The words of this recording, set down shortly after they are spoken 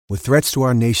With threats to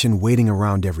our nation waiting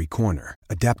around every corner,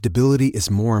 adaptability is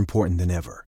more important than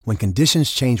ever. When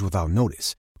conditions change without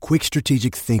notice, quick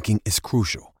strategic thinking is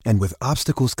crucial. And with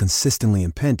obstacles consistently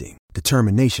impending,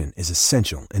 determination is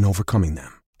essential in overcoming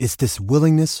them. It's this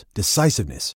willingness,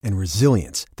 decisiveness, and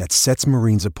resilience that sets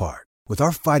Marines apart. With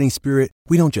our fighting spirit,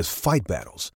 we don't just fight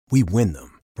battles, we win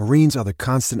them. Marines are the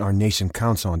constant our nation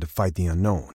counts on to fight the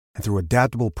unknown. And through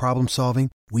adaptable problem solving,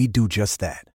 we do just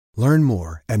that. Learn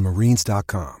more at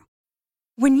marines.com.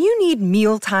 When you need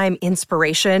mealtime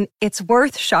inspiration, it's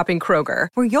worth shopping Kroger,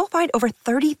 where you'll find over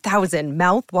 30,000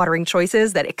 mouth-watering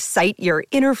choices that excite your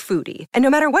inner foodie. And no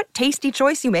matter what tasty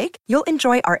choice you make, you'll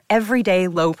enjoy our everyday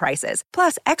low prices,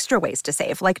 plus extra ways to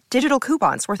save, like digital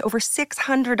coupons worth over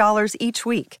 $600 each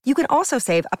week. You can also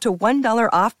save up to $1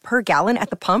 off per gallon at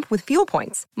the pump with fuel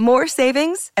points. More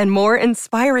savings and more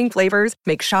inspiring flavors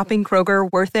make shopping Kroger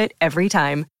worth it every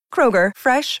time. Kroger,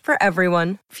 fresh for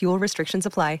everyone. Fuel restrictions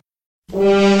apply.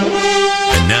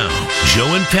 And now,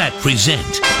 Joe and Pat present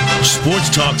Sports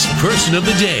Talk's Person of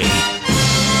the Day.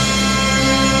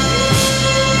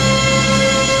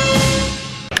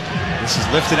 This is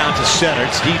lifted out to center.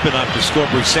 It's deep enough to score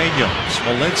Briseño.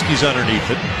 Smolinski's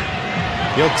underneath it.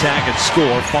 He'll tag and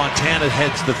score. Fontana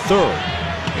heads the third.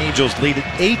 Angels lead at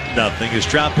 8-0 as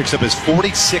Trout picks up his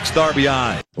 46th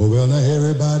RBI. Oh, well, now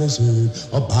everybody's heard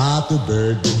about the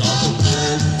bird.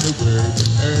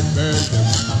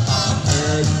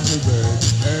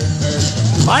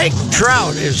 Mike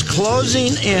Trout is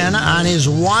closing in on his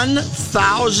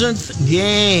 1,000th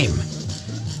game.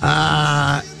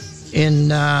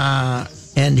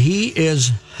 And he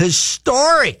is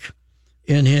historic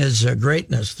in his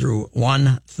greatness through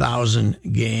 1,000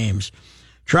 games.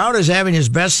 Trout is having his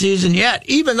best season yet,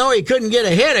 even though he couldn't get a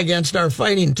hit against our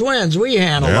Fighting Twins. We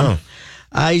handled him.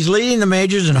 He's leading the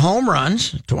majors in home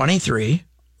runs, 23,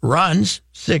 runs,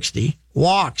 60,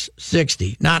 walks,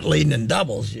 60. Not leading in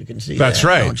doubles, you can see That's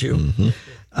right. Don't you? Mm-hmm.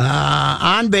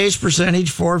 On-base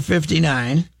percentage,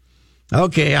 .459.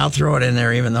 Okay, I'll throw it in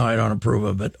there, even though I don't approve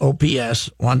of it. OPS,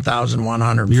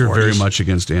 1,140. You're very much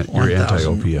against you're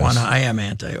anti-OPS. I am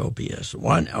anti-OPS.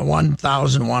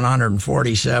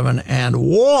 1,147. And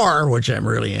WAR, which I'm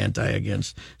really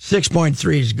anti-against.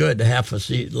 6.3 is good to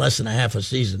less than a half a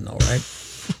season, though, right?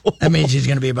 That means he's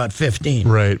going to be about 15.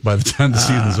 Right, by the time the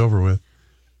season's over with.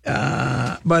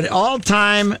 But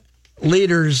all-time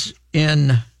leaders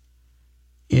in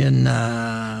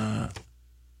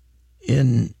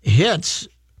hits,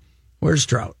 where's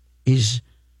Trout? He's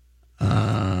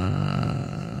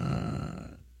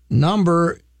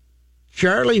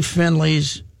Charlie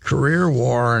Finley's career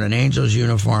WAR in an Angels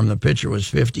uniform. The pitcher was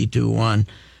 52-1.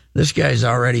 This guy's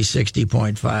already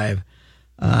 60.5.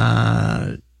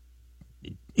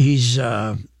 He's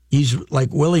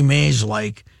like Willie Mays,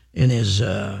 like in his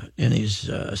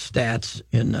stats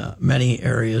in many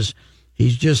areas.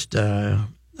 He's just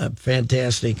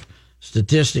fantastic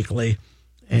statistically,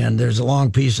 and there's a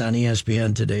long piece on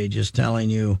ESPN today just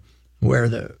telling you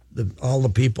where all the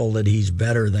people that he's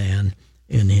better than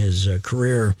in his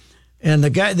career. And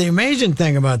the amazing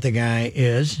thing about the guy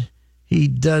is he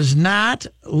does not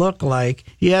look like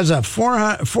he has a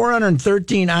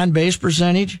 413 on base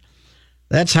percentage.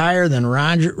 That's higher than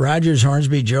Rogers,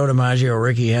 Hornsby, Joe DiMaggio,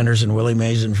 Ricky Henderson, Willie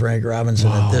Mays, and Frank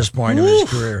Robinson at this point of his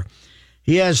career.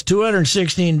 He has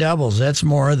 216 doubles. That's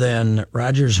more than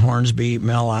Rogers, Hornsby,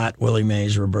 Mel Ott, Willie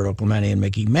Mays, Roberto Clemente, and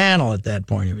Mickey Mantle at that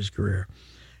point of his career.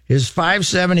 His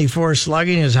 .574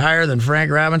 slugging is higher than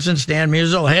Frank Robinson, Stan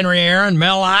Musial, Henry Aaron,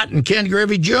 Mel Ott, and Ken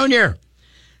Griffey Jr.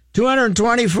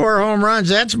 224 home runs.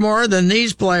 That's more than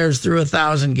these players through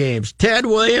 1,000 games. Ted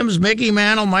Williams, Mickey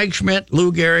Mantle, Mike Schmidt,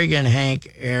 Lou Gehrig, and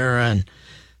Hank Aaron.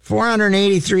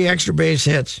 483 extra base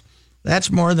hits.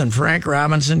 That's more than Frank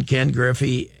Robinson, Ken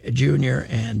Griffey Jr.,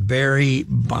 and Barry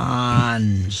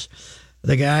Bonds.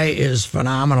 The guy is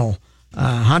phenomenal.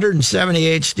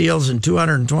 178 steals and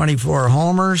 224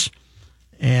 homers,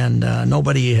 and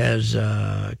nobody has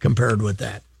compared with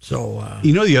that. So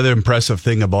the other impressive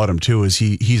thing about him too is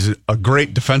he's a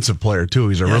great defensive player too.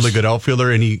 He's a really good outfielder,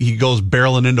 and he goes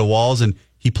barreling into walls and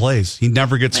he plays. He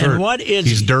never gets hurt. And what is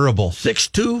he's durable?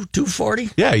 6'2",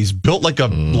 240? Yeah, he's built like a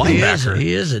linebacker.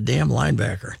 He is a damn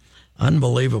linebacker.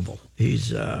 Unbelievable. He's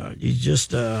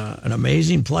just an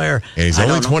amazing player. And he's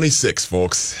only 26,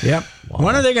 folks. Yep. Wow.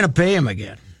 When are they going to pay him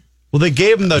again? Well, they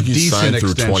gave him the decent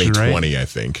through extension, 2020, right? I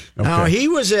think. Okay. Now, he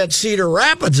was at Cedar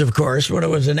Rapids, of course, when it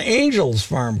was an Angels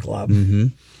farm club. Mm-hmm.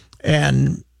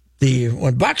 And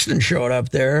when Buxton showed up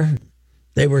there,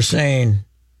 they were saying,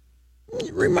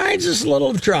 it reminds us a little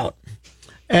of Trout.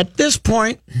 At this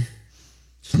point,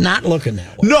 It's not looking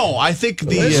that way. No, I think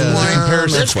the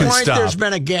comparisons can stop. There's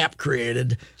been a gap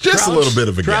created. Just a little bit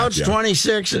of a gap. Trout's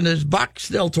 26 and his Buck's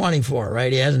still 24,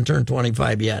 right? He hasn't turned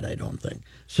 25 yet, I don't think.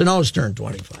 Sano's turned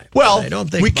 25. Well, I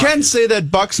don't think we can say that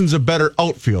Buxton's a better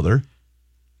outfielder.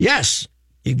 Yes,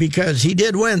 because he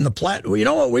did win the platinum. You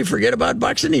know what we forget about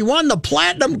Buxton? He won the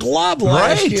Platinum Glove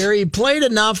last year. He played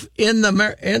enough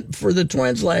for the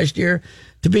Twins last year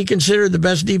to be considered the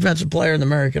best defensive player in the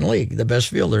American League, the best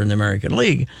fielder in the American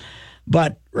League.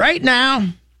 But right now,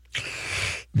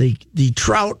 the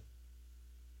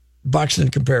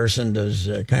Trout-Buxton comparison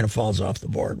kind of falls off the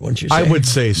board, wouldn't you say? I would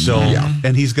say so. Yeah.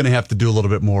 And he's going to have to do a little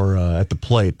bit more at the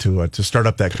plate to start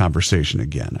up that conversation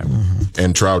again.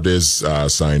 And Trout is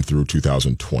signed through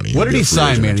 2020. What did he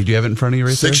sign, Manny? Do you have it in front of you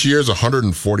right 6 years,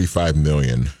 $145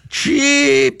 million.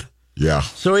 Cheap. Yeah.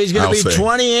 So he's going to be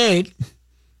 28.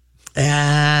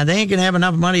 And they ain't going to have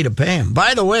enough money to pay him.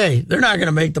 By the way, they're not going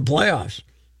to make the playoffs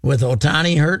with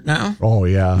Ohtani hurt now. Oh,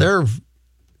 yeah.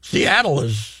 Seattle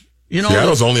is,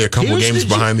 Seattle's only a couple games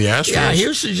behind the Astros. Yeah,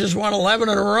 Houston just won 11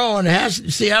 in a row, and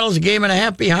Seattle's a game and a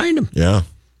half behind them. Yeah.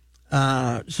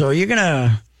 So you're going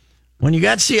to, when you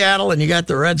got Seattle and you got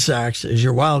the Red Sox as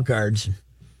your wild cards,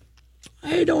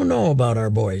 I don't know about our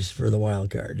boys for the wild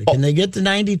card. Can they get to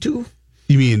 92?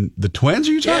 You mean the Twins?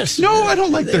 Are you talking? Yes. No, I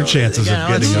don't like their chances of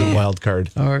getting a wild card.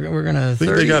 We're going to. I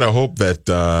think they got to hope that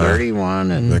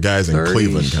 31 and the guys in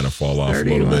Cleveland kind of fall off a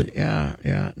little bit.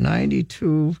 Yeah,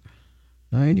 92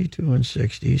 and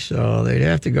 60. So they'd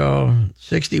have to go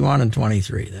 61 and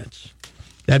 23.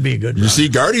 That'd be a good. You see,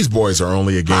 Gardy's boys are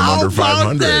only a game under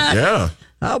 500. That? Yeah.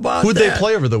 How about Who'd they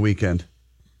play over the weekend?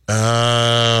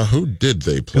 Who did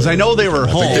they play? Because I know they were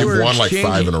home. I think they've won like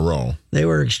 5 in a row. They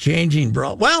were exchanging,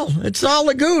 bro. Well, it's all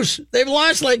the Goose. They've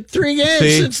lost like 3 games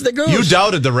since the Goose. You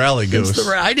doubted the Rally Goose.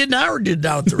 I did not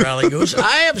doubt the Rally Goose.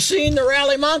 I have seen the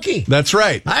Rally Monkey. That's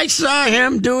right. I saw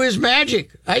him do his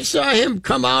magic. I saw him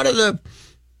come out of the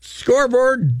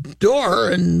scoreboard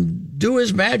door and do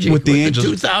his magic with the Angels.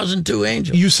 2002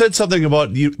 Angels. You said something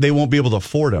about they won't be able to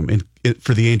afford him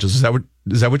for the Angels. Is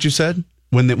that what you said?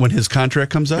 When his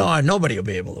contract comes up? No, nobody will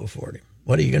be able to afford him.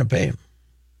 What are you going to pay him?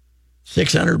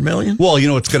 $600 million? Well,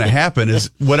 what's going to happen is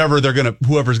whoever's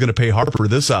going to pay Harper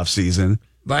this offseason.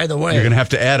 By the way, you're going to have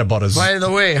to add about his. By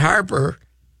the way, Harper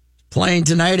playing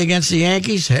tonight against the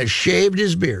Yankees has shaved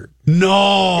his beard.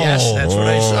 No. Yes, that's what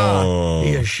I saw.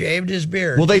 He has shaved his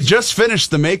beard. Well, they just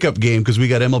finished the makeup game because we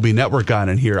got MLB Network on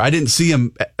in here. I didn't see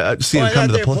him come to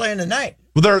the play. Playing tonight.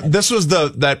 Well, this was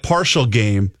that partial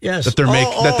game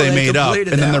that they made up, and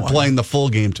then they're playing the full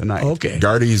game tonight. Okay.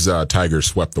 Gardy's Tigers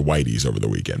swept the Whiteys over the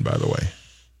weekend, by the way.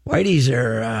 Whiteys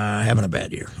are having a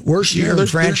bad year. Worst year in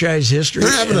franchise history.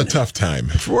 They're having a tough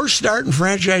time. Worst start in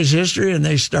franchise history, and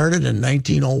they started in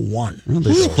 1901. Well,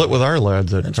 they split with our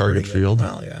lads at Target Field.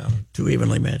 Well, yeah, 2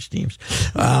 evenly matched teams.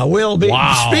 We'll be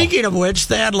speaking of which,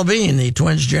 Thad Levine, the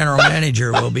Twins general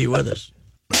manager, will be with us.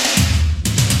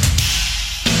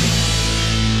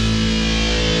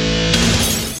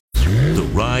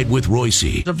 Ride with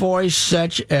Royce. A voice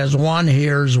such as one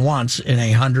hears once in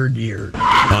 100 years.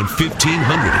 On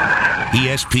 1500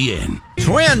 ESPN.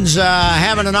 Twins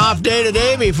having an off day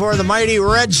today before the mighty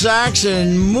Red Sox,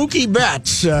 and Mookie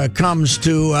Betts comes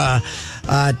to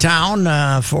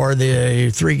town for the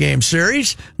 3-game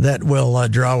series that will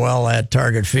draw well at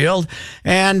Target Field.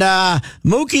 And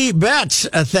Mookie Betts,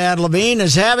 Thad Levine,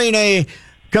 is having a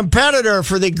competitor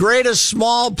for the greatest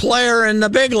small player in the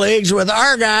big leagues with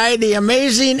our guy, the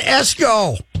amazing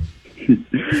Esco.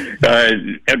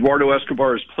 Eduardo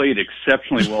Escobar has played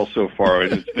exceptionally well so far.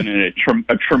 It's been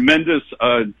a tremendous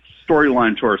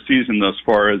storyline to our season thus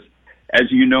far. As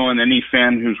you know, and any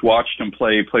fan who's watched him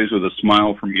play, he plays with a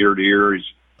smile from ear to ear. He's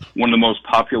one of the most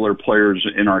popular players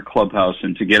in our clubhouse,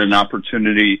 and to get an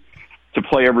opportunity to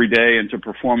play every day and to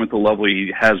perform at the level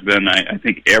he has been, I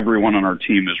think everyone on our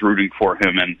team is rooting for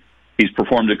him, and he's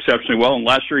performed exceptionally well. And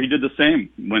last year he did the same.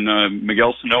 When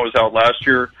Miguel Sano was out last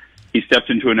year, he stepped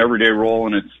into an everyday role,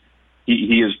 and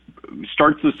he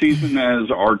starts the season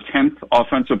as our 10th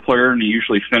offensive player, and he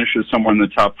usually finishes somewhere in the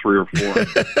top 3 or 4.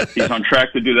 He's on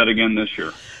track to do that again this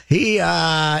year.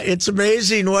 It's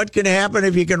amazing what can happen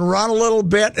if you can run a little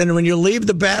bit, and when you leave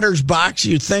the batter's box,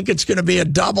 you think it's going to be a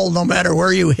double no matter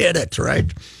where you hit it, right?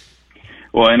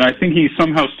 Well, and I think he's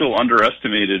somehow still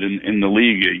underestimated in the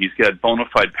league. He's got bona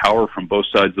fide power from both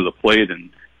sides of the plate, and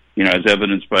as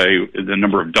evidenced by the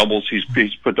number of doubles he's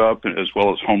put up, as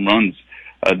well as home runs.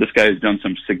 This guy has done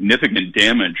some significant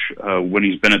damage when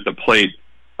he's been at the plate.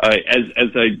 As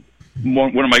I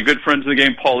one of my good friends in the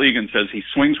game, Paul Egan, says he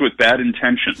swings with bad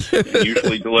intentions and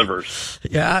usually delivers.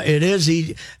 Yeah, it is.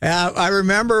 I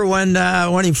remember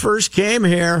when he first came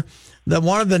here,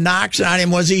 one of the knocks on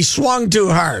him was he swung too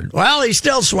hard. Well, he's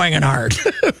still swinging hard.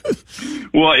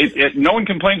 Well, no one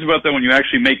complains about that when you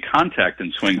actually make contact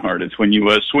and swing hard. It's when you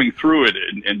swing through it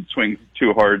and swing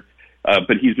too hard.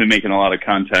 But he's been making a lot of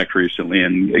contact recently,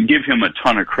 and I give him a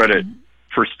ton of credit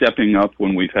for stepping up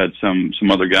when we've had some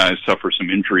other guys suffer some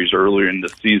injuries earlier in the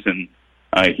season.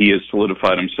 He has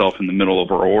solidified himself in the middle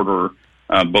of our order.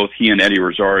 Both he and Eddie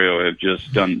Rosario have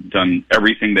just done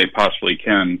everything they possibly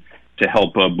can to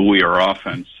help buoy our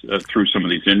offense through some of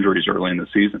these injuries early in the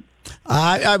season.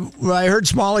 I heard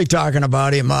Smalley talking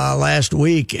about him last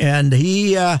week, and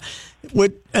he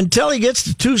until he gets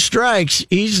to 2 strikes,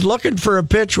 he's looking for a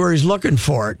pitch where he's looking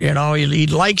for it. You know, he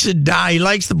likes it down. He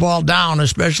likes the ball down,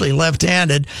 especially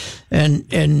left-handed,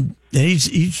 and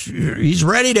he's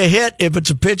ready to hit if it's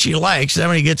a pitch he likes. Then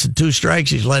when he gets to 2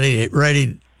 strikes, he's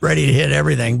ready to hit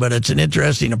everything. But it's an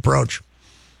interesting approach.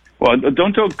 Well,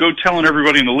 don't go telling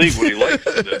everybody in the league what he likes.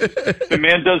 The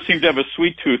man does seem to have a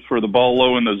sweet tooth for the ball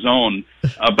low in the zone.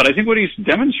 But I think what he's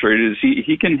demonstrated is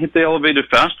he can hit the elevated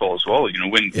fastball as well. You know,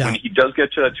 when he does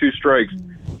get to that 2 strikes,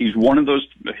 he's one of those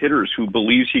hitters who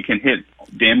believes he can hit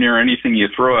damn near anything you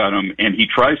throw at him, and he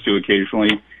tries to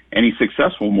occasionally, and he's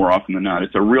successful more often than not.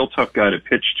 It's a real tough guy to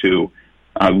pitch to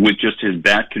with just his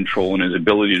bat control and his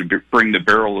ability to bring the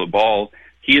barrel of the ball.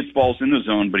 He hits balls in the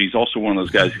zone, but he's also one of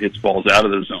those guys who hits balls out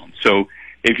of the zone. So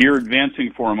if you're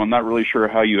advancing for him, I'm not really sure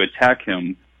how you attack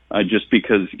him, just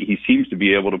because he seems to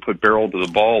be able to put barrel to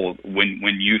the ball when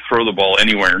you throw the ball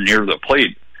anywhere near the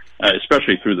plate,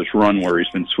 especially through this run where he's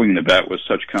been swinging the bat with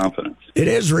such confidence. It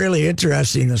is really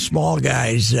interesting, the small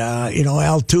guys.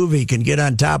 Altuve can get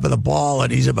on top of the ball,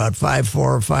 and he's about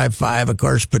 5'4", 5'5". Of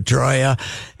course, Pedroia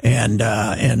and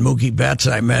Mookie Betts,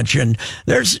 I mentioned.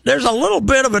 There's a little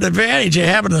bit of an advantage of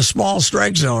having a small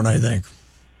strike zone, I think.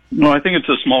 No, I think it's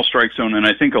a small strike zone, and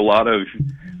I think a lot of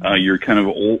your kind of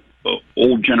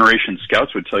old generation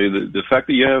scouts would tell you that the fact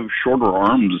that you have shorter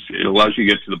arms, it allows you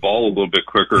to get to the ball a little bit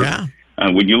quicker. Yeah.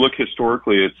 When you look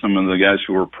historically at some of the guys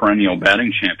who were perennial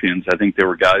batting champions, I think they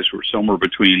were guys who were somewhere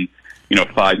between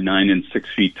 5'9" and 6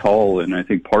 feet tall, and I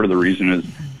think part of the reason is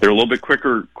they're a little bit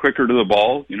quicker to the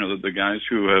ball. You know, the guys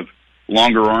who have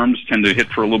longer arms tend to hit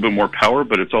for a little bit more power,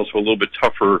 but it's also a little bit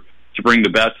tougher to bring the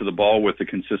bat to the ball with the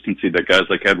consistency that guys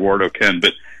like Eduardo can.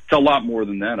 But it's a lot more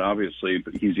than that, obviously.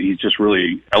 But he's just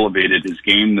really elevated his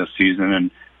game this season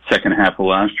and second half of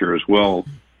last year as well.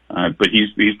 But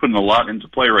he's putting a lot into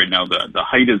play right now. The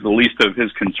height is the least of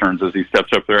his concerns as he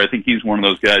steps up there. I think he's one of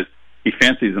those guys. He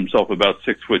fancies himself about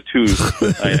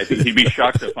 6'2". I think he'd be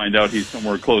shocked to find out he's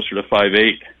somewhere closer to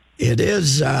 5'8". It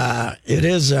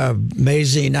is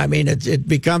amazing. I mean, it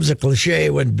becomes a cliche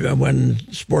when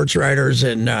sports writers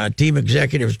and team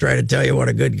executives try to tell you what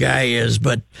a good guy is.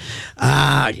 But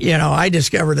I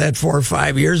discovered that 4 or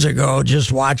 5 years ago,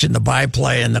 just watching the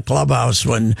byplay in the clubhouse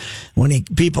when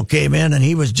people came in and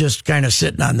he was just kind of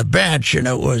sitting on the bench, and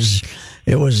it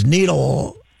was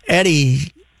Needle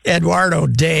Eddie Eduardo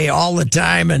Day all the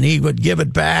time, and he would give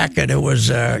it back, and it was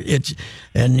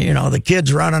the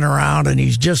kids running around, and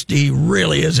he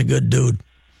really is a good dude.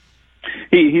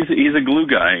 He's a glue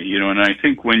guy, and I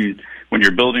think when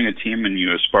you're building a team and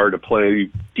you aspire to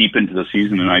play deep into the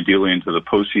season and ideally into the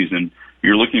postseason,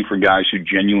 you're looking for guys who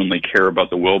genuinely care about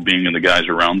the well-being of the guys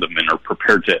around them and are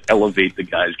prepared to elevate the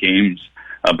guys' games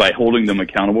by holding them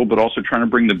accountable, but also trying to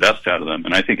bring the best out of them.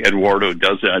 And I think Eduardo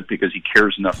does that because he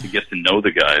cares enough to get to know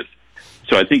the guys.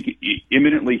 So I think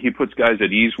imminently he puts guys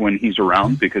at ease when he's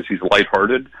around because he's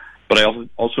lighthearted. But I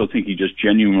also think he just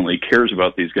genuinely cares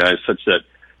about these guys such that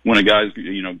when a guy's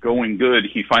going good,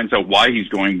 he finds out why he's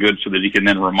going good so that he can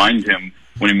then remind him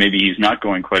when maybe he's not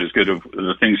going quite as good of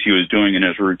the things he was doing in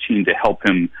his routine to help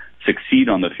him succeed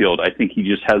on the field. I think he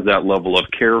just has that level of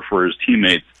care for his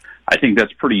teammates. I think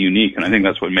that's pretty unique, and I think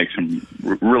that's what makes him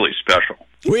really special.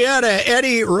 We had a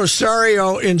Eddie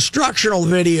Rosario instructional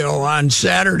video on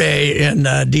Saturday in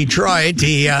Detroit.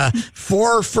 He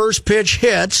 4 first pitch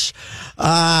hits,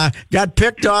 got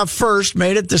picked off first,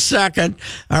 made it to second,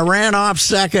 ran off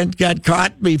second, got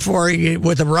caught before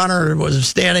with a runner was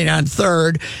standing on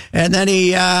third, and then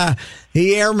he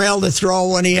airmailed a throw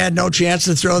when he had no chance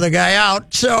to throw the guy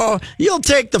out. So you'll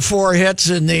take the 4 hits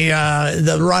and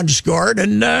the run scored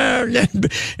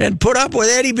and put up with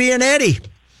Eddie being Eddie.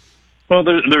 Well,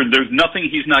 there's nothing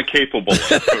he's not capable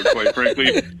of, quite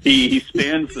frankly. He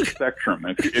spans the spectrum.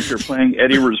 If you're playing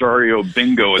Eddie Rosario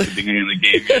bingo at the beginning of the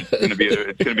game, it's going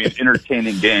to be an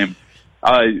entertaining game.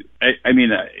 I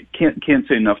mean, I can't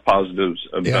say enough positives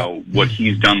about what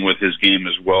he's done with his game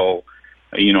as well.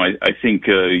 I think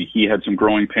he had some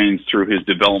growing pains through his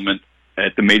development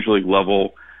at the major league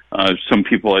level. Some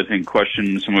people, I think,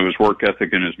 question some of his work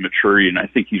ethic and his maturity, and I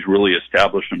think he's really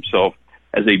established himself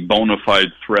as a bona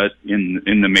fide threat in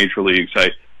the major leagues.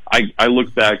 I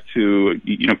look back to,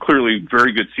 clearly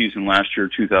very good season last year,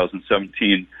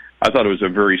 2017. I thought it was a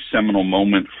very seminal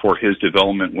moment for his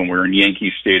development when we were in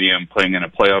Yankee Stadium playing in a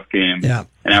playoff game. Yeah.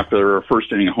 And after a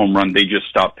first inning home run, they just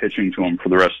stopped pitching to him for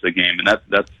the rest of the game. And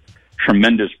that's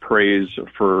tremendous praise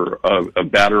for a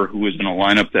batter who was in a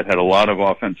lineup that had a lot of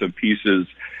offensive pieces.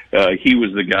 He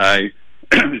was the guy,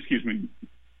 excuse me,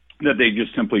 that they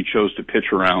just simply chose to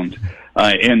pitch around.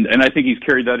 And I think he's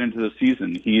carried that into the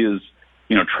season. He is,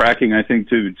 tracking, I think,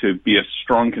 to be a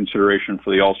strong consideration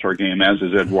for the All-Star game, as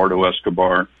is Eduardo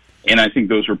Escobar. And I think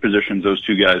those are positions those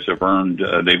two guys have earned.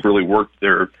 They've really worked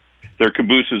their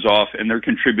cabooses off, and they're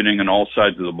contributing on all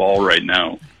sides of the ball right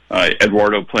now.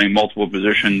 Eduardo playing multiple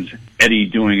positions, Eddie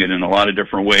doing it in a lot of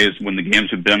different ways when the games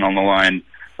have been on the line.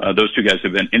 Those two guys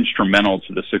have been instrumental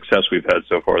to the success we've had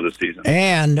so far this season.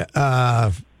 And,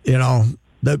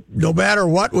 no matter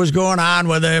what was going on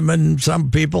with him, and some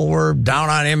people were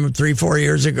down on him 3-4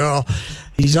 years ago,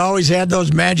 he's always had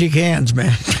those magic hands,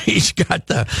 man. He's got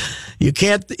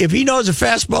if he knows a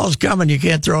fastball's coming, you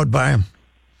can't throw it by him.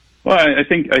 Well, I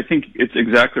think it's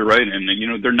exactly right. And,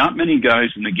 there are not many guys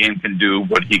in the game can do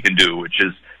what he can do, which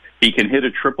is he can hit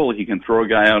a triple, he can throw a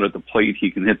guy out at the plate,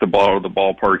 he can hit the ball out of the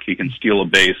ballpark, he can steal a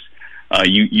base.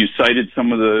 You cited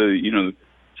some of the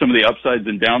upsides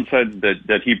and downsides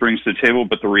that he brings to the table,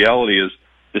 but the reality is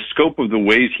the scope of the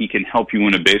ways he can help you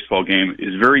win a baseball game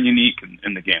is very unique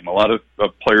in the game. A lot of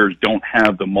players don't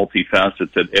have the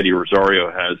multifacets that Eddie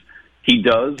Rosario has. He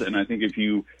does, and I think if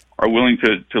you are willing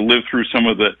to live through some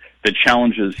of the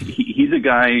challenges, he's a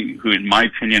guy who, in my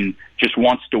opinion, just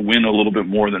wants to win a little bit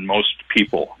more than most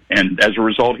people. And as a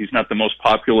result, he's not the most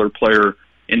popular player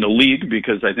in the league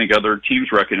because I think other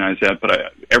teams recognize that.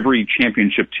 But every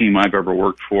championship team I've ever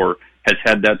worked for has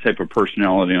had that type of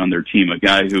personality on their team, a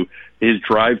guy who his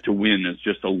drive to win is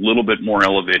just a little bit more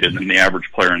elevated than the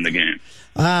average player in the game.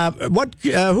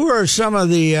 Who are some of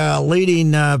the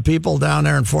leading people down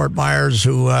there in Fort Myers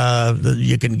who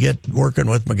you can get working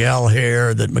with Miguel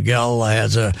here, that Miguel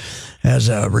has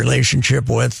a relationship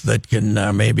with, that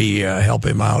can maybe help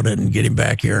him out and get him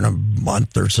back here in a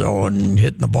month or so and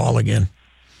hitting the ball again?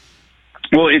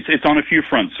 Well, it's on a few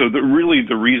fronts. So the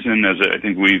reason, as I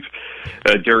think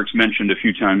Derek's mentioned a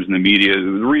few times in the media,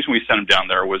 the reason we sent him down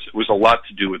there was a lot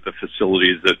to do with the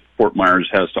facilities that Fort Myers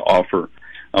has to offer.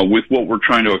 With what we're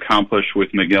trying to accomplish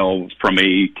with Miguel from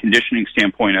a conditioning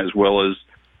standpoint, as well as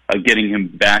getting him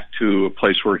back to a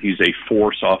place where he's a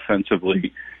force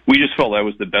offensively, we just felt that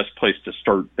was the best place to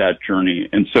start that journey.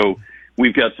 And so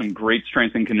we've got some great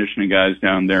strength and conditioning guys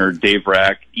down there, Dave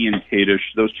Rack, Ian Kadish.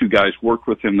 Those two guys worked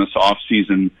with him this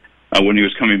offseason when he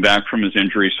was coming back from his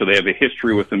injury, so they have a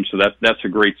history with him, so that's a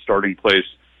great starting place.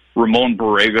 Ramon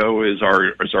Borrego is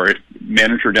our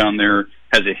manager down there,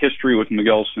 has a history with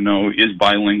Miguel Sano, is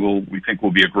bilingual. We think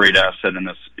will be a great asset in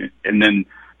this. And then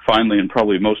finally, and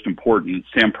probably most important,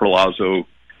 Sam Perlazzo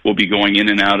will be going in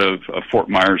and out of Fort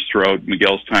Myers throughout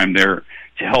Miguel's time there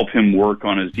to help him work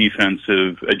on his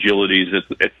defensive agilities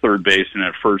at third base and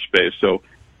at first base. So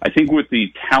I think with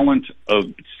the talent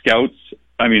of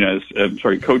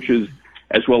coaches,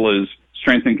 as well as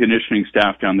strength and conditioning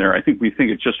staff down there, I think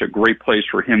it's just a great place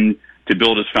for him to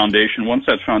build his foundation. Once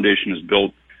that foundation is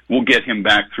built, we'll get him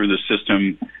back through the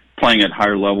system, playing at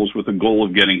higher levels with the goal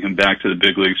of getting him back to the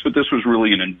big leagues. But this was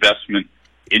really an investment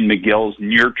in Miguel's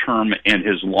near-term and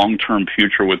his long-term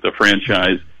future with the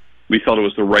franchise. We felt it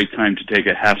was the right time to take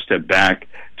a half step back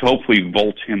to hopefully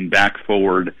vault him back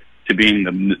forward to being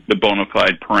the bona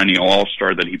fide perennial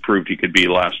all-star that he proved he could be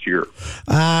last year.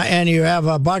 And you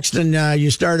have Buxton, you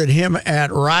started him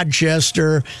at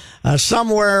Rochester.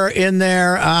 Somewhere in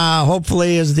there,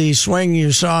 hopefully, is the swing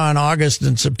you saw in August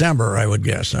and September, I would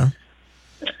guess, huh?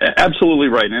 Absolutely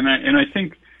right. And I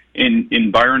think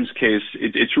in Byron's case,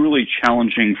 it's really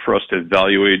challenging for us to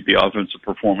evaluate the offensive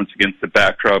performance against the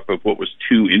backdrop of what was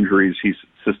two injuries he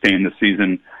sustained this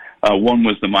season. One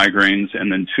was the migraines,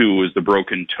 and then two was the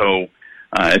broken toe.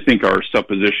 I think our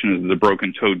supposition is that the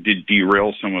broken toe did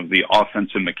derail some of the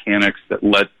offensive mechanics that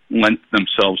lent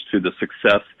themselves to the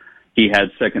success he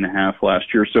had second half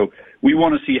last year. So we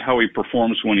want to see how he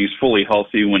performs when he's fully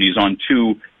healthy, when he's on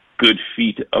two good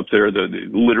feet up there,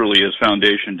 literally his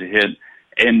foundation to hit.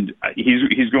 And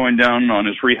he's going down on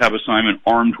his rehab assignment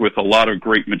armed with a lot of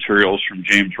great materials from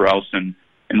James Rouse and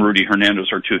and Rudy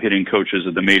Hernandez are two hitting coaches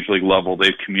at the major league level.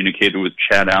 They've communicated with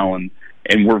Chad Allen,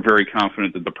 and we're very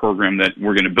confident that the program that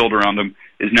we're going to build around him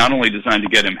is not only designed to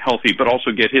get him healthy, but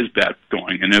also get his bat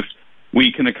going. And if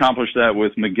we can accomplish that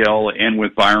with Miguel and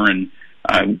with Byron,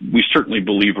 we certainly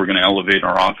believe we're going to elevate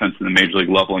our offense in the major league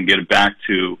level and get it back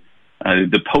to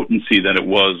the potency that it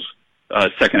was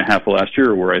second half of last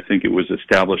year, where I think it was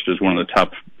established as one of the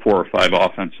top 4 or 5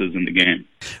 offenses in the game.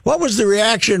 What was the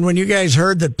reaction when you guys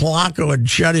heard that Polanco had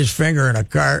shut his finger in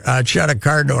shut a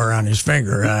car door on his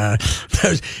finger?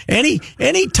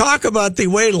 Any talk about the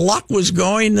way luck was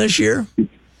going this year?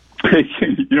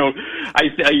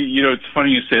 It's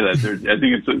funny you say that. I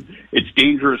think it's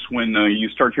dangerous when you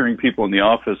start hearing people in the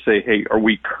office say, "Hey, are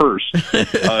we cursed?"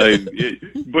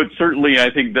 But certainly, I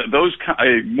think that those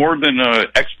more than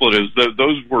expletives,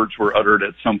 those words were uttered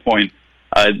at some point.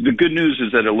 The good news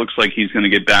is that it looks like he's going to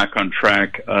get back on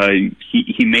track.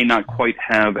 He may not quite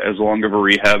have as long of a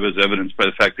rehab as evidenced by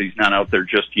the fact that he's not out there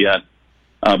just yet.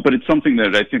 But it's something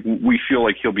that I think we feel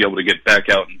like he'll be able to get back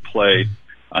out and play.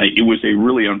 It was a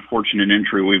really unfortunate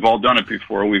injury. We've all done it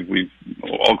before. We've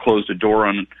all closed a door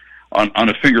on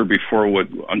a finger before. What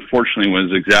unfortunately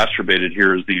was exacerbated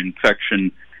here is the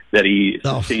infection that he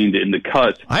sustained in the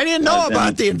cut. I didn't know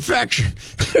about the infection.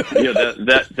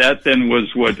 that then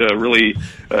was what really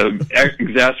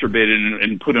exacerbated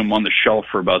and put him on the shelf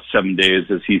for about 7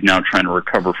 days as he's now trying to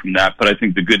recover from that. But I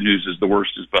think the good news is the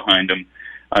worst is behind him.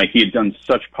 He had done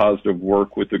such positive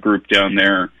work with the group down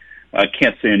there. I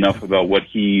can't say enough about what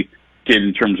he did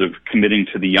in terms of committing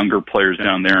to the younger players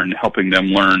down there and helping them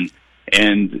learn.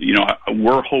 And,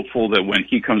 we're hopeful that when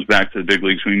he comes back to the big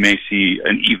leagues, we may see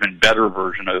an even better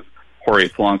version of Jorge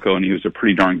Polanco, and he was a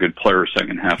pretty darn good player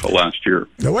second half of last year.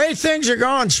 The way things are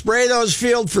going, spray those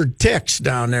field for ticks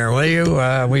down there, will you?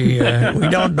 We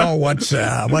don't know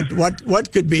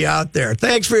what could be out there.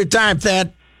 Thanks for your time,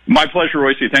 Thad. My pleasure,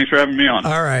 Royce. Thanks for having me on.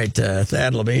 All right,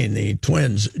 Thad Levine, the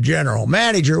Twins general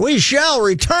manager. We shall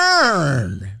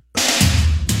return.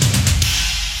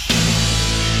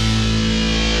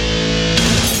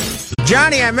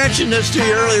 Johnny, I mentioned this to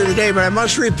you earlier today, but I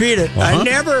must repeat it. I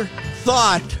never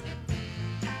thought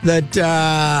that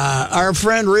our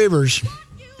friend Reavers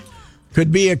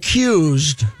could be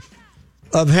accused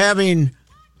of having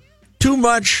too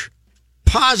much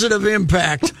positive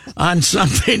impact on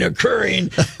something occurring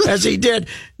as he did.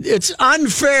 It's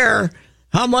unfair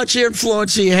how much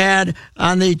influence he had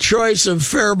on the choice of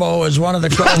Faribault as one of the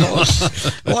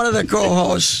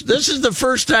co-hosts. This is the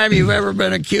first time you've ever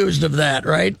been accused of that,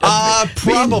 right?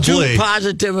 Probably. Being too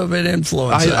positive of an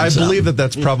influence. I believe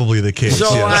that's probably the case.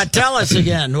 So tell us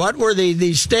again, what were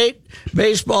the state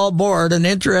baseball board, an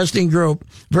interesting group,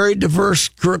 very diverse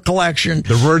collection.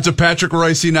 The words of Patrick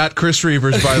Royce, not Chris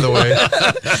Reavers, by the way.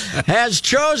 Has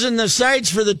chosen the sites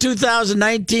for the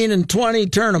 2019 and 20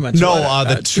 tournaments. No,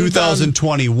 the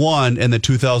 2021 and the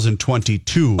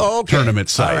 2022 tournament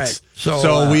sites. All right.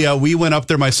 So we went up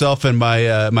there, myself and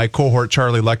my cohort,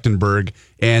 Charlie Lechtenberg,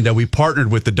 and we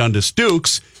partnered with the Dundas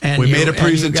Dukes. And we made a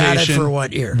presentation. And you got it for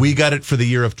what year? We got it for the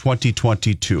year of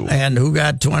 2022. And who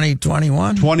got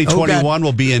 2021? 2021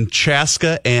 will be in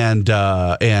Chaska and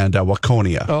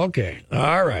Waconia. Okay,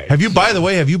 all right. Have you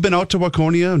been out to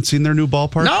Waconia and seen their new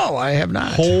ballpark? No, I have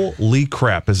not. Holy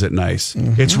crap, is it nice?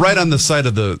 Mm-hmm. It's right on the site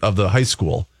of the high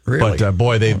school. Really? But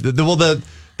boy, they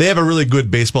have a really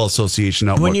good baseball association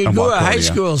out. When you go to high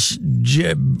school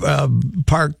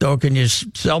park, though, can you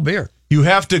sell beer? You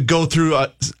have to go through,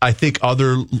 I think,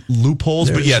 other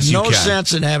loopholes, but yes, you can. There's no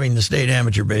sense in having the state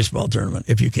amateur baseball tournament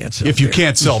if you can't sell beer. If you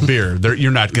can't sell beer, you're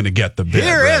not going to get the beer.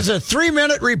 Here is a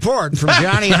 3-minute report from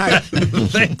Johnny Height.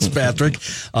 Thanks, Patrick.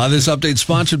 This update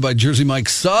sponsored by Jersey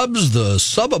Mike's Subs. The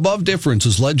sub above difference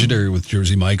is legendary with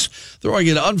Jersey Mike's. Throwing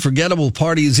an unforgettable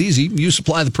party is easy. You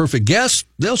supply the perfect guest,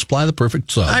 they'll supply the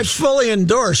perfect subs. I fully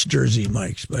endorse Jersey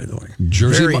Mike's, by the way.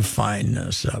 Very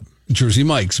fine sub. Jersey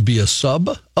Mike's, be a sub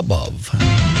above.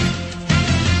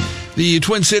 The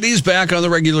Twin Cities back on the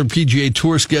regular PGA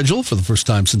Tour schedule for the first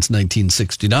time since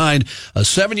 1969. A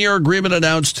 7-year agreement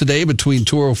announced today between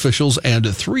tour officials and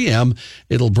 3M.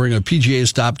 It'll bring a PGA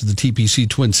stop to the TPC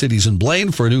Twin Cities in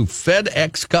Blaine for a new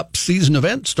FedEx Cup season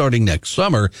event starting next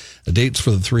summer. The dates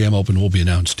for the 3M Open will be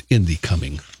announced in the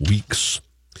coming weeks.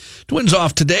 Twins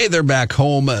off today. They're back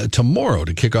home tomorrow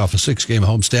to kick off a 6-game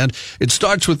homestand. It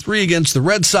starts with 3 against the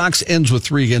Red Sox, ends with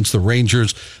 3 against the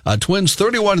Rangers. Twins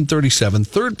 31-37,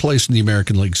 third place in the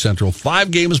American League Central,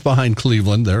 5 games behind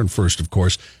Cleveland. They're in first, of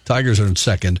course. Tigers are in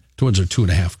second. Twins are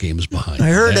 2.5 games behind. I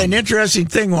heard an interesting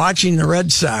thing watching the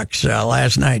Red Sox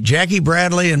last night. Jackie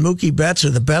Bradley and Mookie Betts are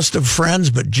the best of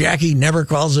friends, but Jackie never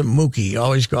calls him Mookie. He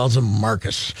always calls him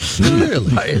Marcus.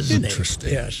 Really? By his Interesting.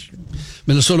 name. Yes.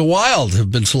 Minnesota Wild have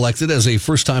been selected as a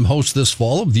first-time host this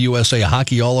fall of the USA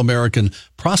Hockey All-American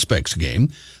Prospects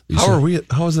Game. How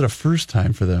is it a first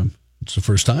time for them? It's the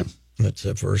first time. It's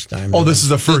the first time. Oh, this is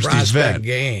the first event.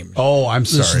 Game. Oh, I'm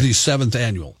sorry. This is the 7th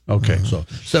annual. Okay. So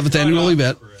 7th annual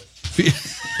event.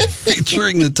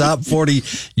 Featuring the top 40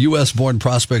 U.S.-born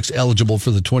prospects eligible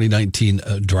for the 2019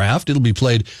 draft. It'll be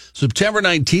played September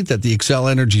 19th at the Xcel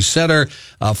Energy Center.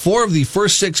 4 of the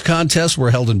first 6 contests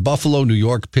were held in Buffalo, New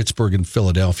York, Pittsburgh, and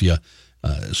Philadelphia.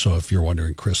 So if you're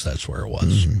wondering, Chris, that's where it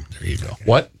was. There you go.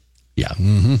 What? Yeah,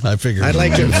 I figured. I'd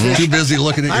like to too busy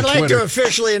looking at your I'd like Twitter. to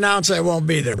officially announce I won't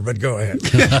be there, but go ahead.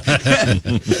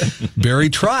 Barry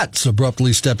Trotz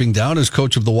abruptly stepping down as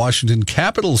coach of the Washington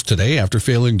Capitals today after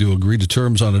failing to agree to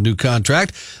terms on a new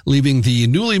contract, leaving the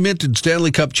newly minted Stanley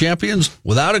Cup champions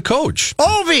without a coach.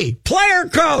 Ovi, player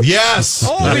coach. Yes.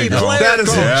 Ovi, player That is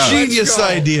coach. a genius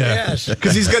idea. Yes.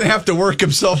 Because he's going to have to work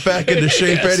himself back into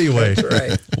shape anyway. That's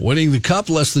right. Winning the Cup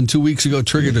less than 2 weeks ago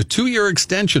triggered a 2-year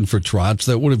extension for Trotz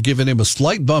that would have given him a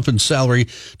slight bump in salary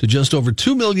to just over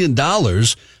 $2 million.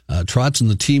 Trotz and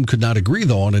the team could not agree,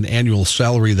 though, on an annual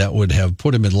salary that would have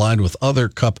put him in line with other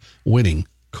Cup-winning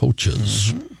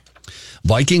coaches.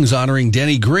 Vikings honoring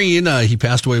Denny Green. He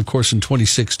passed away, of course, in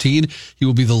 2016. He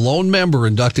will be the lone member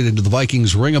inducted into the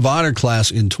Vikings Ring of Honor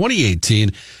class in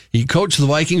 2018. He coached the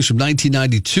Vikings from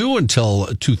 1992 until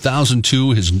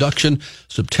 2002. His induction,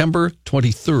 September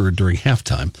 23rd during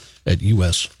halftime at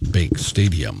U.S. Bank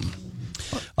Stadium.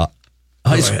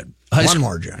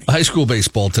 High school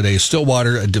baseball today.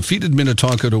 Stillwater defeated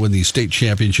Minnetonka to win the state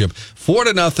championship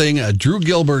 4-0. Drew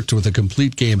Gilbert with a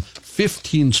complete game,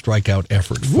 15 strikeout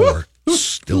effort for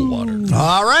Stillwater.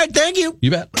 All right, thank you.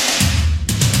 You bet.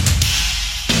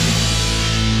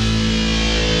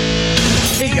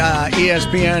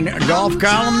 ESPN golf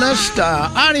columnist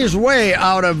on his way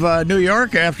out of New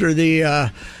York after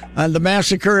the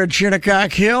massacre at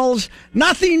Shinnecock Hills.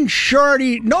 No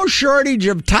shortage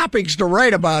of topics to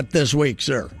write about this week,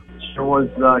 sir. It was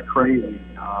crazy.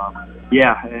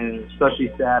 And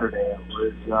especially Saturday. It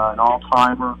was an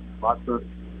all-timer. Lots of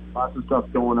stuff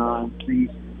going on.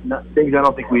 Things I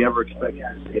don't think we ever expected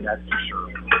to see, that's for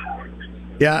sure.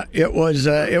 Yeah, it was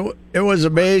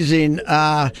amazing.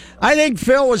 I think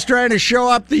Phil was trying to show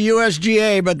up the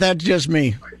USGA, but that's just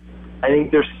me. I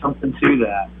think there's something to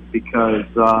that because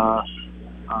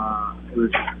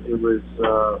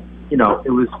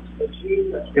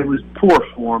it was poor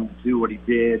form to do what he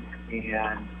did,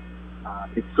 and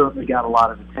it certainly got a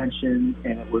lot of attention,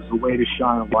 and it was a way to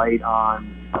shine a light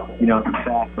on the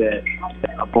fact that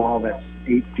a ball that's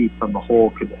 8 feet from the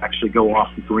hole could actually go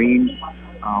off the green.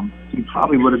 He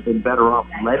probably would have been better off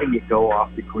letting it go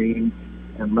off the green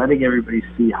and letting everybody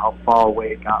see how far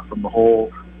away it got from the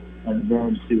hole, and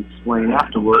then to explain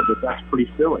afterward that that's pretty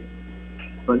silly.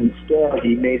 But instead,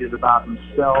 he made it about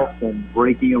himself and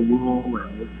breaking a rule,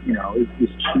 and is this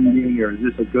cheating or is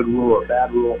this a good rule or a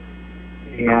bad rule?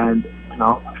 And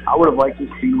I would have liked to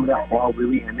see where that ball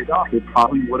really ended up. It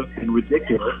probably would have been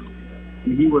ridiculous.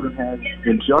 And he would have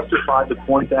been justified to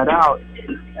point that out,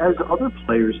 as other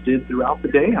players did throughout the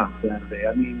day on Saturday.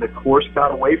 I mean, the course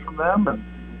got away from them, and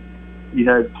you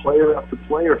had player after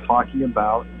player talking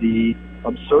about the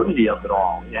absurdity of it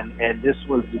all. And this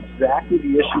was exactly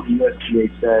the issue the USGA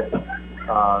said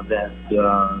that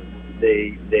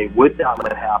they would not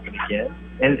let happen again,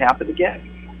 and it happened again.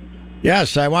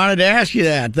 Yes, I wanted to ask you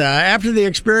that. After the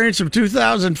experience of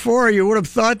 2004, you would have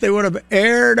thought they would have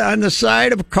erred on the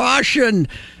side of caution.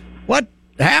 What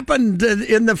happened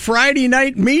in the Friday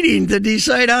night meeting to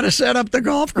decide how to set up the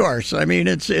golf course? I mean,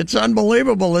 it's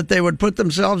unbelievable that they would put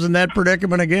themselves in that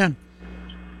predicament again.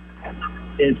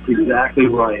 It's exactly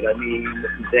right. I mean,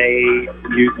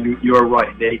 you're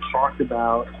right. They talked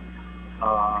about,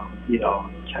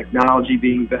 technology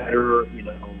being better,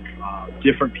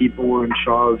 different people were in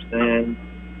charge then.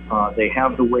 They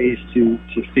have the ways to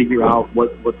figure out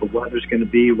what the weather's going to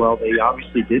be. Well, they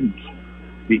obviously didn't,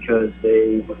 because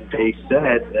they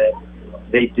said that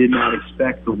they did not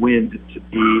expect the wind to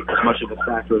be as much of a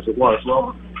factor as it was.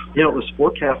 Well, it was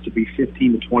forecast to be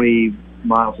 15 to 20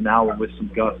 miles an hour with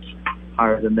some gusts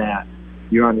higher than that.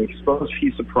 You're on an exposed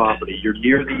piece of property. You're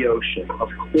near the ocean. Of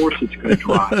course it's going to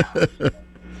dry out.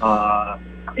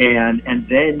 And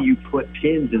then you put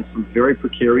pins in some very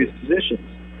precarious positions.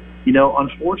 You know,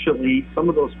 unfortunately, some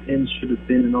of those pins should have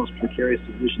been in those precarious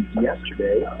positions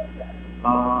yesterday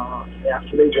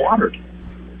after they watered.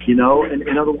 You know,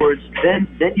 in other words, then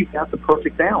you've got the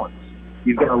perfect balance.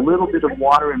 You've got a little bit of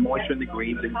water and moisture in the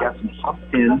greens, and you've got some tough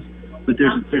pins, but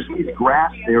there's these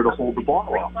grass there to hold the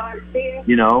ball up.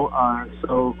 You know,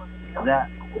 so that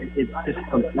it's just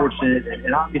unfortunate,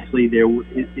 and obviously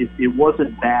it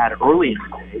wasn't bad early in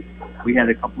the day. We had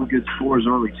a couple of good scores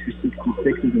early,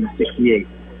 266s and 68,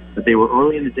 but they were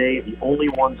early in the day, the only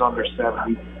ones under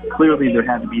 70. Clearly, there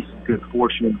had to be some good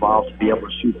fortune involved to be able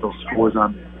to shoot those scores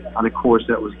on a course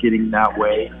that was getting that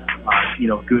way. You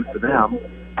know, good for them.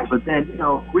 But then, you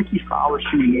know, Ricky Fowler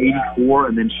shooting 84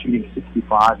 and then shooting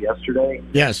 65 yesterday.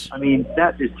 Yes. I mean,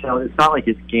 that just tells. It's not like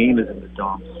his game is in the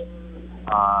dumps.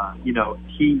 You know,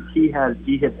 he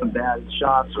hit some bad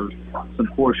shots or some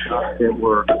poor shots that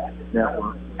were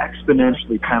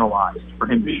exponentially penalized for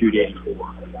him to shoot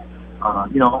 84.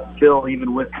 You know, Phil,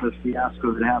 even with the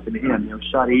fiasco that happened to him, you know,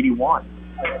 shot 81.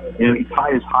 You know, he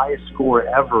tied his highest score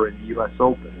ever in the U.S.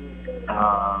 Open.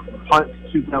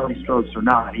 Two penalty strokes or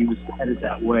not, he was headed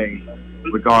that way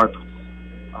regardless.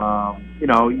 You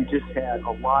know, you just had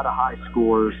a lot of high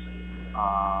scores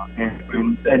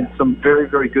and some very,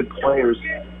 very good players.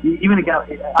 Even a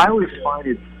guy, I always find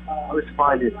it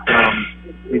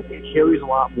carries a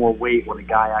lot more weight when a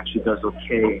guy actually does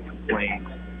okay and complains.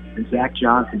 And Zach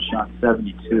Johnson shot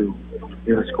 72. You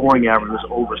know, the scoring average was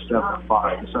over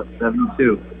 75. He shot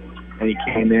 72, and he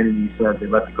came in and he said they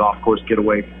let the golf course get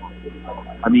away from him.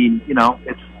 I mean, you know,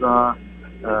 it's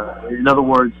in other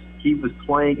words, he was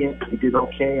playing it, he did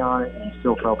okay on it, and he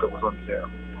still felt it was unfair.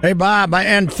 Hey, Bob,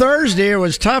 and Thursday it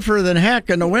was tougher than heck,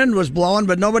 and the wind was blowing,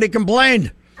 but nobody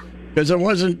complained because it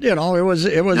wasn't, you know, it was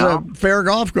a fair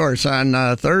golf course on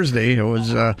Thursday. It was,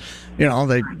 you know,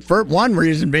 for one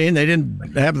reason being they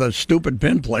didn't have the stupid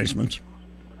pin placements.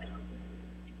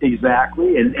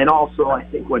 Exactly, and also I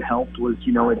think what helped was,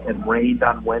 you know, it had rained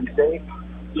on Wednesday.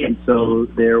 And so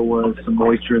there was some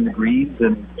moisture in the greens,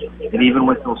 and even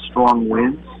with those strong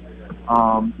winds,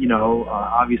 you know,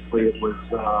 obviously it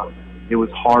was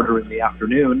harder in the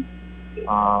afternoon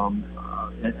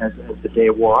as the day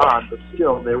wore on. But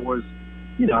still, there was,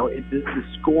 you know, the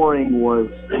scoring was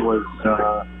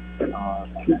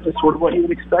sort of what you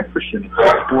would expect for Shimmy.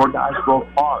 4 guys broke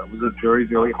par. It was a very,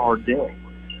 very hard day.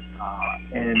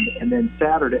 And then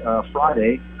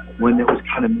Friday, when it was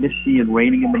kind of misty and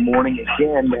raining in the morning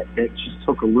again, that just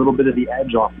took a little bit of the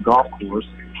edge off the golf course,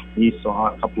 and you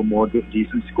saw a couple of more good,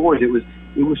 decent scores. It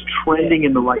was trending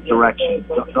in the right direction.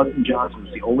 Dustin Johnson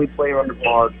was the only player under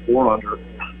par, 4 under,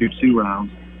 through 2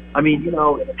 rounds. I mean, you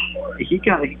know, he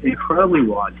got an incredibly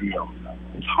raw deal.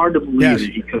 It's hard to believe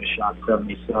that he could have shot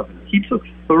 77. He took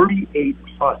 38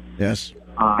 putts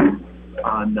on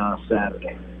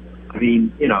Saturday. I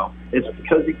mean, you know, it's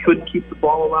because he couldn't keep the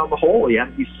ball around the hole. He had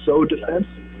to be so defensive.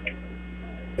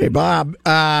 Hey, Bob,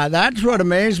 that's what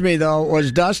amazed me, though,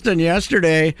 was Dustin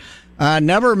yesterday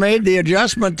never made the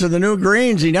adjustment to the new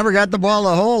greens. He never got the ball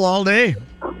in the hole all day.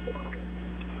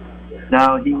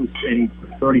 Now, he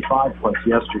took 35 putts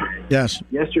yesterday. Yes.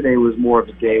 Yesterday was more of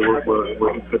a day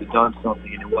where he could have done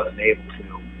something and he wasn't able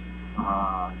to.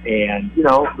 And, you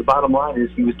know, the bottom line is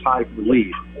he was tied for the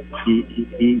lead.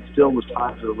 He still was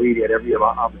tied for the lead. He had every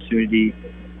opportunity,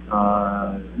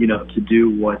 you know, to do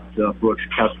what Brooks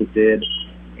Koepka did,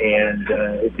 and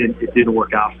it didn't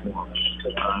work out for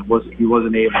him. He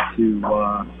wasn't able to,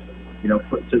 you know,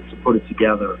 put it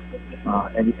together,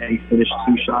 and he finished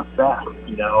 2 shots back.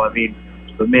 You know, I mean,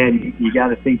 but man, you got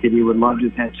to think that he would love to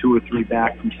have had 2 or 3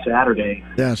 back from Saturday,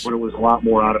 when it was a lot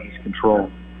more out of his control.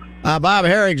 Bob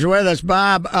Herrick's with us.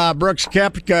 Bob, Brooks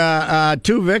Koepka,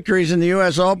 2 victories in the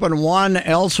U.S. Open, 1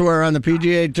 elsewhere on the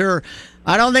PGA Tour.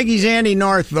 I don't think he's Andy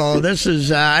North, though.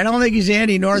 I don't think he's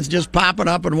Andy North just popping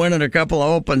up and winning a couple of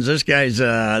Opens. This guy's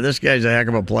a heck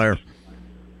of a player.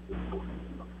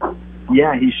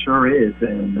 Yeah, he sure is.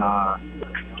 And,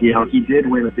 you know, he did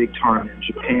win a big tournament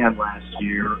in Japan last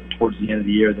year, towards the end of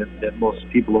the year, that most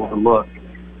people overlook.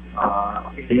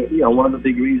 You know, one of the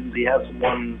big reasons he hasn't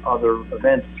won other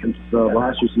events since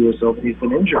last year's U.S. Open, he's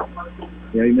been injured.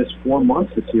 You know, he missed 4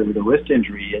 months this year with a wrist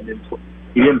injury, and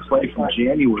he didn't play from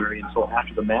January until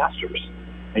after the Masters,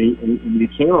 and he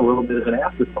became a little bit of an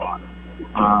afterthought.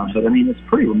 But I mean, it's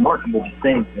pretty remarkable to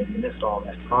think that he missed all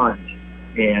that time,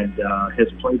 and has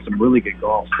played some really good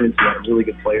golf since. He had a really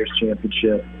good Players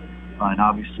Championship, and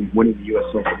obviously winning the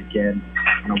U.S. Open again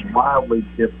on a wildly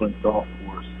different golf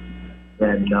course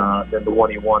than the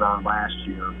one he won on last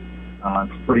year.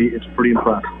 It's pretty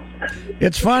impressive.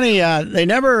 It's funny. They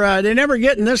never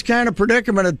get in this kind of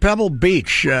predicament at Pebble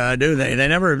Beach, do they? They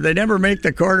never make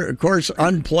the course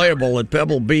unplayable at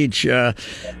Pebble Beach.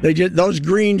 Those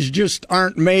greens just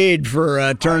aren't made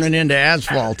for turning into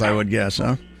asphalt, I would guess,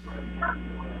 huh?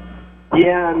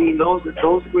 Yeah, I mean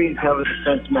those greens have a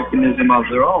defense mechanism of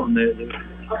their own.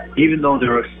 Even though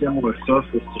they're a similar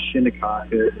surface to Shinnecock,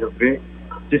 they're very,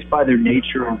 just by their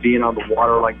nature and being on the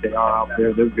water like they are out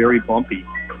there, they're very bumpy.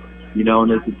 You know,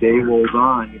 and as the day rolls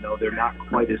on, you know, they're not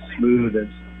quite as smooth as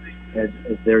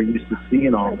they're used to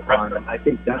seeing all the time. And I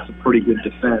think that's a pretty good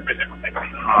defense.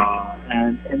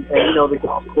 And you know, the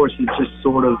golf course is just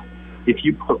sort of, if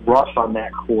you put rough on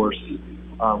that course,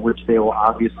 which they will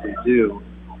obviously do,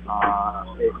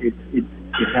 it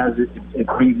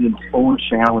brings its own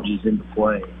challenges into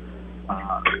play.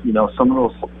 You know, some of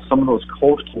those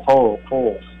coastal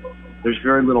holes, there's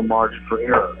very little margin for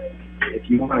error. If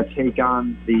you want to take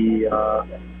on the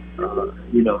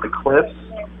cliffs,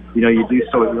 you know, you do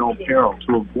so at your own peril.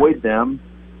 To avoid them,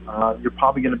 you're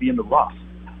probably going to be in the rough.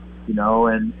 You know,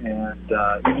 and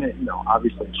even, you know,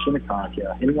 obviously in Shinnecock,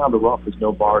 hitting on the rough is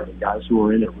no bargain. Guys who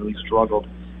were in it really struggled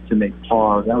to make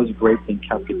par. That was a great thing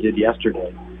Koepka did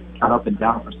yesterday. Got up and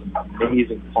down for some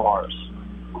amazing pars.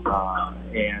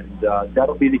 And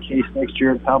that'll be the case next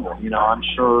year at Pebble. You know, I'm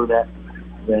sure that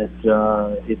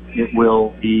it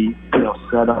will be, you know,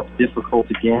 set up difficult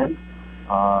again.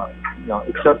 You know,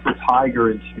 except for Tiger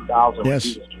in 2000 when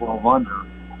he was 12 under.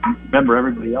 Remember,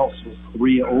 everybody else was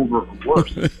 3 over or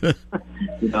worse.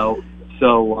 You know,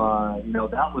 so you know,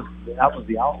 that was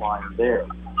the outlier there.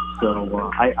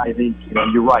 So I think, you know,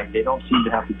 you're right. They don't seem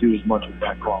to have to do as much with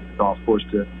that golf course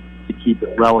to keep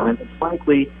it relevant. And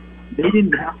frankly, they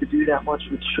didn't have to do that much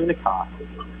with Shinnecock.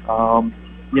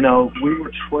 You know, we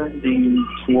were trending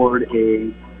toward a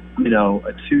 2,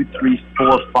 3,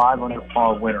 4, 5 under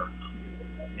par winner.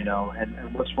 You know,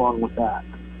 and what's wrong with that?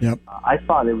 Yep. I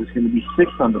thought it was going to be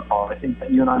 6 under par. I think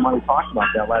that you and I might have talked about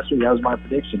that last week. That was my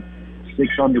prediction,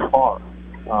 6 under par.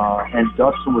 And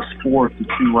Dustin was 4th to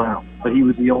 2 rounds, but he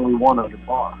was the only one under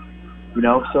par. You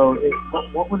know, so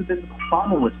what would have been the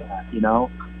problem with that? You know,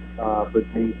 but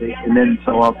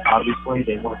obviously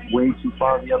they went way too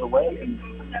far the other way,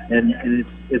 and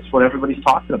it's what everybody's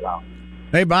talking about.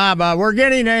 Hey, Bob, we're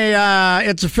getting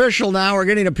it's official now. We're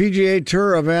getting a PGA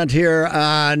Tour event here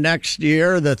next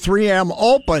year, the 3M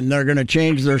Open. They're going to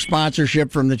change their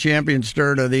sponsorship from the Champions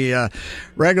Tour to the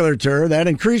regular tour. That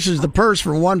increases the purse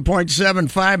from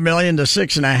 $1.75 million to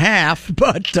 $6.5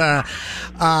 million.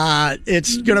 But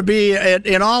it's going to be,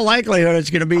 in all likelihood, it's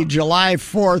going to be July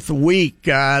 4th week.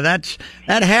 That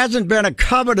hasn't been a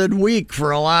coveted week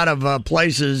for a lot of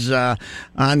places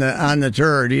on the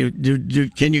tour.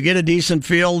 Can you get a decent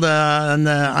field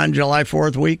on July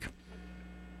 4th week?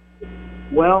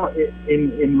 Well,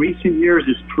 in recent years,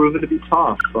 it's proven to be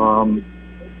tough.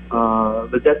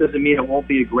 But that doesn't mean it won't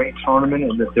be a great tournament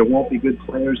and that there won't be good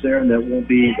players there and that won't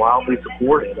be wildly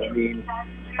supported. I mean,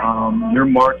 your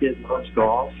market loves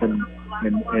golf and you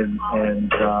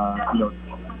know,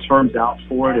 turns out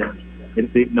for it in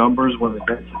big numbers when the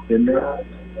events have been there.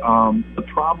 The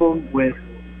problem with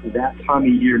that time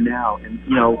of year now, and,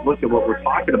 you know, look at what we're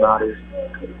talking about, is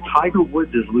Tiger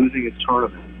Woods is losing his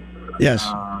tournament. Yes.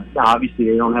 Now, obviously,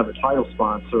 they don't have a title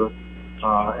sponsor,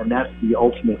 and that's the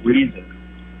ultimate reason.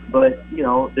 But, you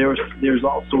know, there's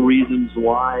also reasons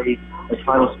why a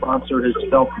title sponsor has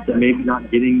felt that they're maybe not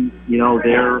getting, you know,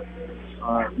 their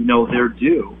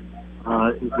due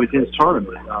with his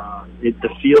tournament. The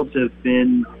fields have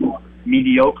been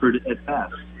mediocre at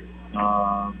best.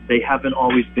 They haven't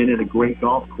always been at a great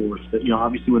golf course. But, you know,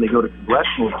 obviously when they go to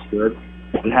Congressional, it's good.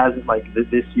 It hasn't, like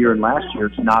this year and last year.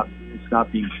 It's not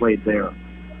being played there.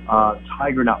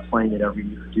 Tiger not playing it every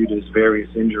year due to his various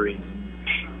injuries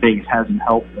and things hasn't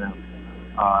helped them.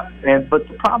 But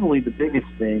probably the biggest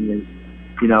thing is,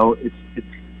 you know,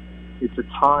 it's a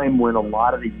time when a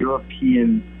lot of the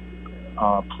European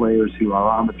players who are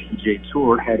on the PGA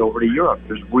Tour head over to Europe.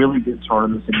 There's really good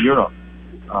tournaments in Europe.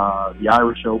 The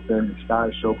Irish Open, the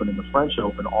Scottish Open, and the French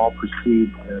Open all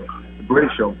precede the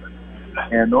British Open,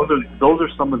 and those are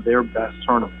some of their best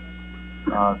tournaments.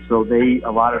 So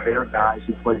a lot of their guys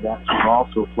who play that tour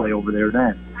also play over there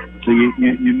then. So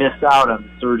you miss out on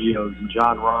the Sergios and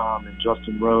John Rahm and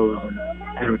Justin Rose and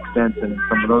Henrik Stenson and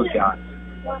some of those guys.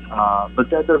 But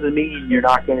that doesn't mean you're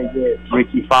not going to get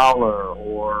Ricky Fowler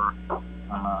or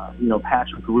you know,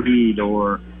 Patrick Reed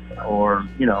or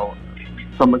you know,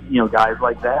 some, you know, guys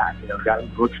like that, you know, guys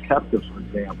Brooks Koepka, for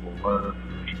example, or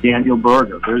Daniel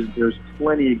Berger. There's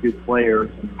plenty of good players,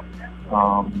 and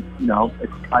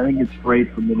I think it's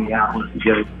great for Minneapolis to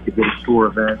get a tour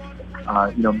event.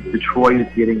 Detroit is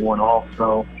getting one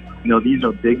also. These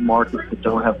are big markets that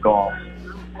don't have golf.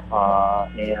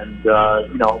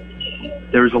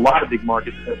 There's a lot of big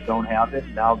markets that don't have it.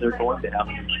 Now they're going to have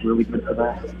it. It's really good for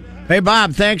them. Hey,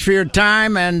 Bob, thanks for your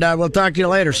time, and we'll talk to you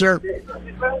later, sir.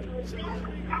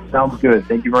 Sounds good.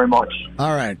 Thank you very much.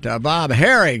 All right, Bob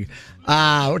Harig.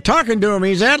 We're talking to him.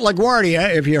 He's at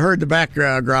LaGuardia, if you heard the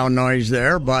background noise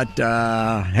there. But,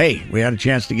 hey, we had a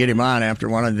chance to get him on after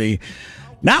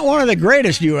not one of the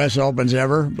greatest U.S. Opens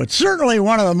ever, but certainly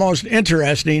one of the most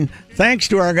interesting, thanks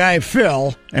to our guy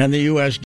Phil and the U.S.